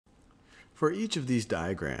For each of these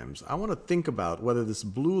diagrams, I want to think about whether this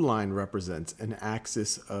blue line represents an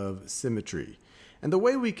axis of symmetry. And the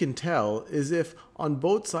way we can tell is if on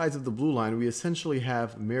both sides of the blue line we essentially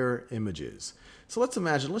have mirror images. So let's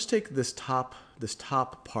imagine, let's take this top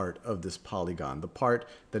part of this polygon, the part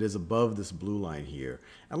that is above this blue line here,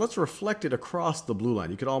 and let's reflect it across the blue line.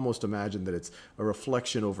 You could almost imagine that it's a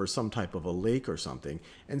reflection over some type of a lake or something,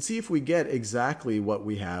 and see if we get exactly what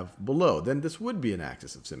we have below. Then this would be an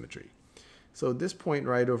axis of symmetry. So this point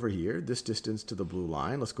right over here, this distance to the blue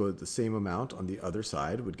line, let's go at the same amount on the other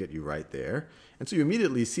side, would get you right there. And so you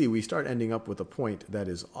immediately see we start ending up with a point that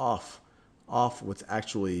is off what's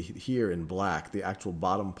actually here in black, the actual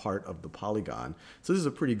bottom part of the polygon. So this is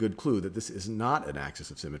a pretty good clue that this is not an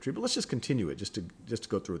axis of symmetry, but let's just continue it just to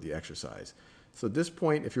go through the exercise. So this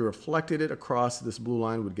point, if you reflected it across this blue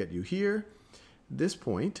line, would get you here. This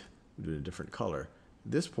point, we'll do it in a different color.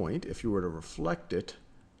 This point, if you were to reflect it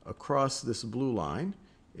across this blue line,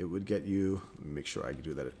 it would get you, let me make sure I can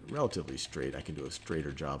do that relatively straight. I can do a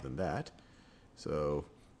straighter job than that. So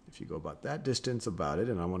if you go about that distance about it,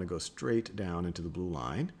 and I want to go straight down into the blue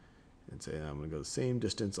line, and say I'm going to go the same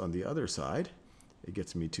distance on the other side, it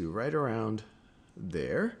gets me to right around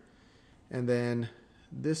there. And then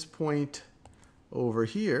this point over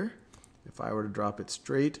here, if I were to drop it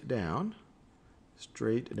straight down,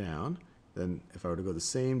 then if I were to go the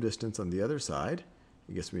same distance on the other side,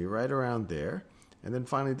 it gets me right around there. And then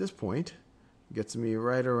finally this point gets me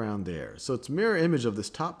right around there. So its mirror image of this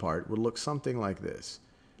top part would look something like this.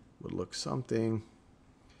 Would look something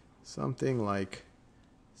like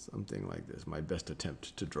this. My best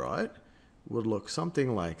attempt to draw it would look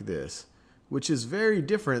something like this, which is very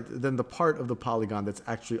different than the part of the polygon that's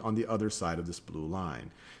actually on the other side of this blue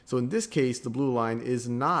line. So in this case, the blue line is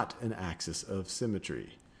not an axis of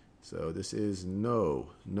symmetry. So this is no,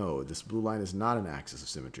 this blue line is not an axis of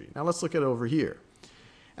symmetry. Now let's look at it over here.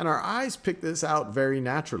 And our eyes pick this out very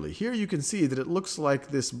naturally. Here you can see that it looks like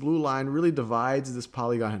this blue line really divides this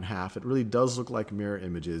polygon in half. It really does look like mirror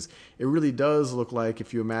images. It really does look like,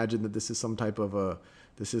 if you imagine that this is some type of a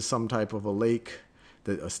lake,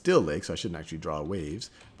 a still lake, so I shouldn't actually draw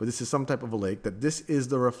waves, but this is some type of a lake, that this is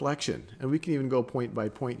the reflection. And we can even go point by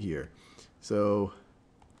point here. So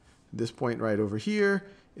this point right over here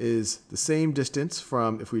is the same distance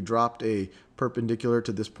from, if we dropped a perpendicular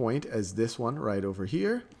to this point, as this one right over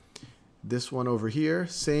here. This one over here,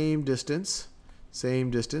 same distance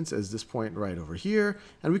as this point right over here.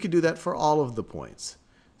 And we could do that for all of the points.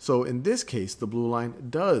 So in this case, the blue line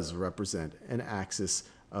does represent an axis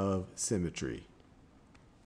of symmetry.